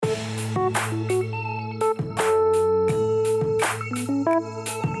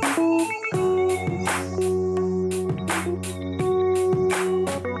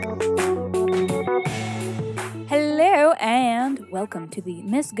welcome to the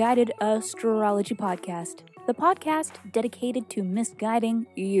Misguided Astrology Podcast, the podcast dedicated to misguiding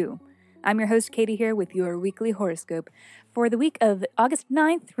you. I'm your host, Katie, here with your weekly horoscope for the week of August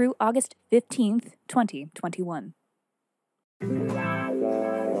 9th through August 15th, 2021.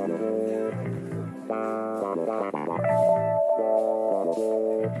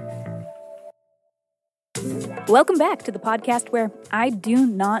 Welcome back to the podcast where I do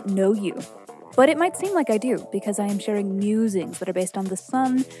not know you. But it might seem like I do, because I am sharing musings that are based on the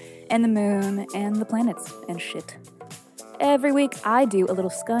sun, and the moon, and the planets, and shit. Every week, I do a little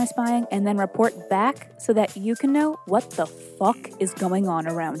sky spying, and then report back so that you can know what the fuck is going on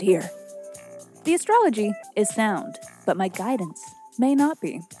around here. The astrology is sound, but my guidance may not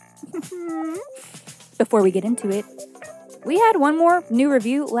be. Before we get into it, we had one more new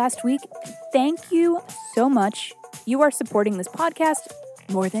review last week. Thank you so much. You are supporting this podcast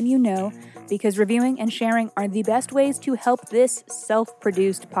more than you know, because reviewing and sharing are the best ways to help this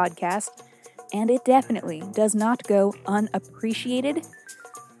self-produced podcast, and it definitely does not go unappreciated.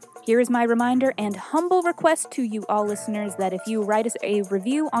 Here is my reminder and humble request to you all listeners that if you write us a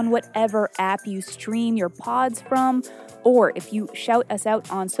review on whatever app you stream your pods from, or if you shout us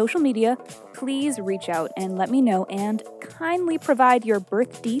out on social media, please reach out and let me know, and kindly provide your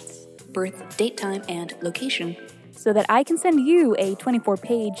birth dates, birth date time, and location, so that I can send you a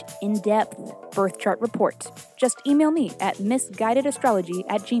 24-page, in-depth birth chart report. Just email me at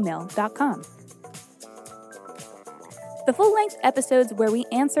misguidedastrology@gmail.com. The full-length episodes where we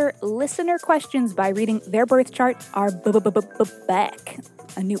answer listener questions by reading their birth chart are back.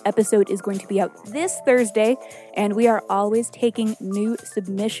 A new episode is going to be out this Thursday, and we are always taking new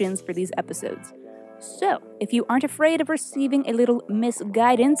submissions for these episodes. So, if you aren't afraid of receiving a little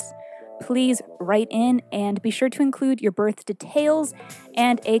misguidance, please write in and be sure to include your birth details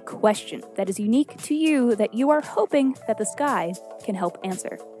and a question that is unique to you that you are hoping that the sky can help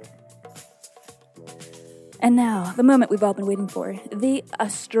answer. And now, the moment we've all been waiting for, the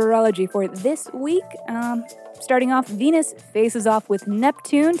astrology for this week. Starting off, Venus faces off with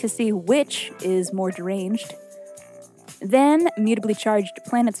Neptune to see which is more deranged. Then, mutably charged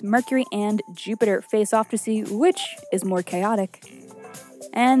planets Mercury and Jupiter face off to see which is more chaotic.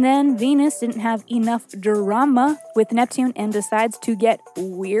 And then Venus didn't have enough drama with Neptune and decides to get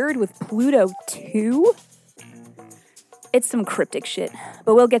weird with Pluto too. It's some cryptic shit,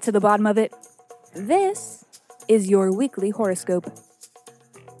 but we'll get to the bottom of it. This is your weekly horoscope.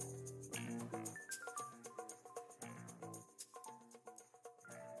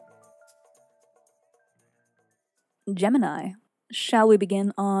 Gemini. Shall we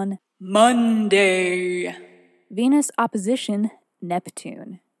begin on Monday? Venus opposition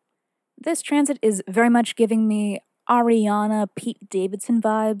Neptune. This transit is very much giving me Ariana, Pete Davidson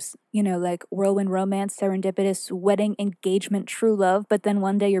vibes. You know, like whirlwind romance, serendipitous, wedding, engagement, true love, but then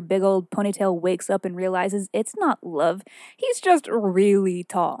one day your big old ponytail wakes up and realizes it's not love. He's just really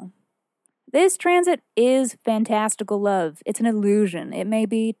tall. This transit is fantastical love. It's an illusion. It may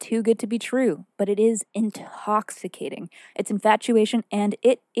be too good to be true, but it is intoxicating. It's infatuation, and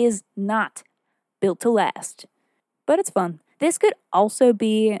it is not built to last. But it's fun. This could also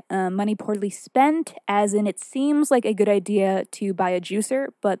be money poorly spent, as in it seems like a good idea to buy a juicer,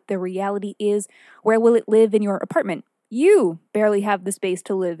 but the reality is, where will it live in your apartment? You barely have the space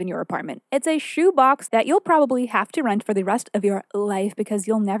to live in your apartment. It's a shoebox that you'll probably have to rent for the rest of your life because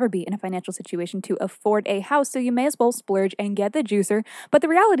you'll never be in a financial situation to afford a house, so you may as well splurge and get the juicer. But the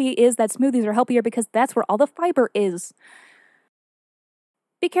reality is that smoothies are healthier because that's where all the fiber is.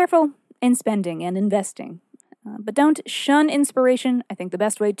 Be careful in spending and investing. But don't shun inspiration. I think the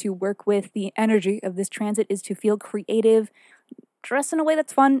best way to work with the energy of this transit is to feel creative, dress in a way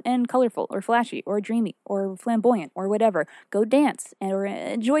that's fun and colorful, or flashy, or dreamy, or flamboyant, or whatever. Go dance, or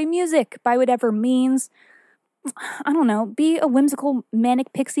enjoy music by whatever means. I don't know, be a whimsical,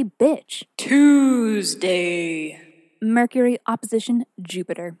 manic pixie bitch. Tuesday. Mercury opposition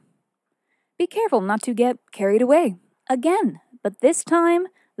Jupiter. Be careful not to get carried away. Again, but this time,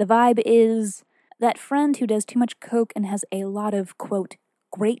 the vibe is that friend who does too much coke and has a lot of, quote,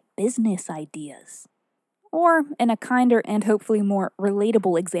 great business ideas. Or, in a kinder and hopefully more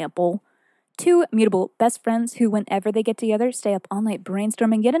relatable example, two mutable best friends who, whenever they get together, stay up all night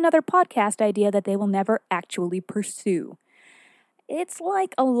brainstorming yet another podcast idea that they will never actually pursue. It's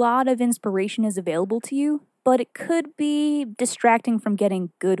like a lot of inspiration is available to you, but it could be distracting from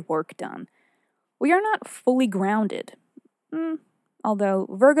getting good work done. We are not fully grounded. Although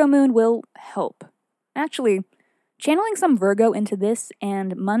Virgo moon will help. Actually, channeling some Virgo into this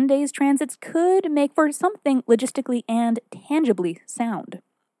and Monday's transits could make for something logistically and tangibly sound.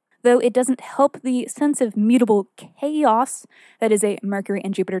 though it doesn't help the sense of mutable chaos that is a Mercury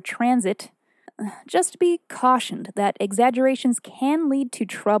and Jupiter transit. Just be cautioned that exaggerations can lead to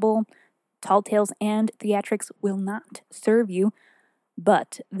trouble. Tall tales and theatrics will not serve you.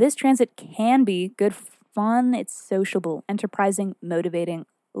 But this transit can be good fun. It's sociable, enterprising, motivating,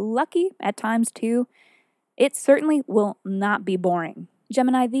 lucky at times too. It certainly will not be boring.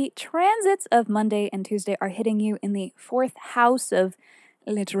 Gemini, the transits of Monday and Tuesday are hitting you in the 4th house of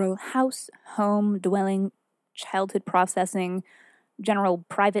literal house, home, dwelling, childhood processing, general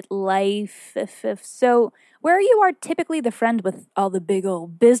private life. So, where you are typically the friend with all the big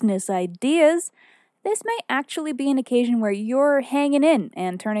old business ideas, this may actually be an occasion where you're hanging in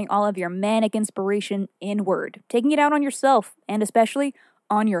and turning all of your manic inspiration inward, taking it out on yourself and especially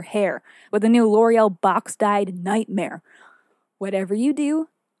on your hair with the new L'Oreal box-dyed nightmare. Whatever you do,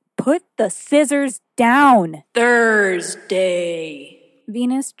 put the scissors down. Thursday.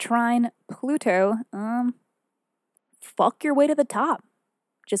 Venus trine Pluto. Fuck your way to the top.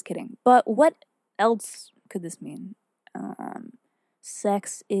 Just kidding. But what else could this mean?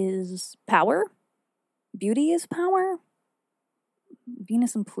 Sex is power? Beauty is power?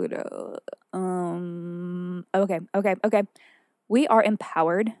 Venus and Pluto. Okay. We are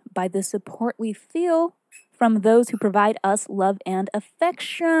empowered by the support we feel from those who provide us love and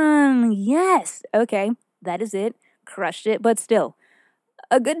affection. Yes. Okay, that is it. Crushed it, but still.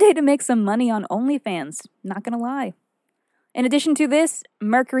 A good day to make some money on OnlyFans. Not gonna lie. In addition to this,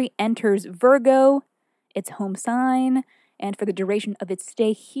 Mercury enters Virgo, its home sign, and for the duration of its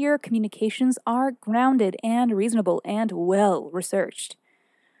stay here, communications are grounded and reasonable and well researched.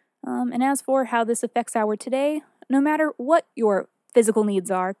 And as for how this affects our today, no matter what your physical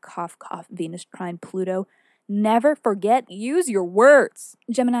needs are, cough, cough, Venus trine Pluto, never forget, use your words.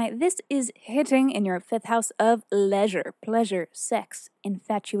 Gemini, this is hitting in your 5th house of leisure, pleasure, sex,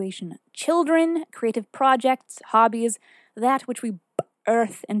 infatuation, children, creative projects, hobbies, that which we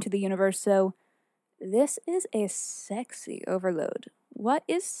birth into the universe. So this is a sexy overload. What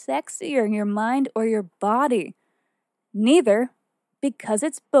is sexier, your mind or your body? Neither, because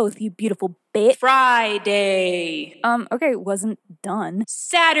it's both, you beautiful bitch. Friday. Okay, wasn't done.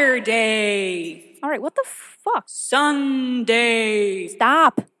 Saturday. All right, what the fuck? Sunday.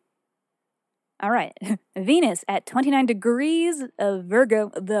 Stop. All right, Venus at 29 degrees of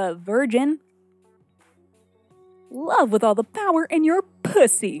Virgo, the Virgin. Love with all the power in your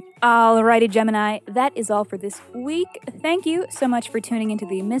pussy. Alrighty, Gemini, that is all for this week. Thank you so much for tuning into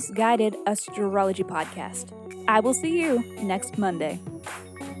the Misguided Astrology Podcast. I will see you next Monday.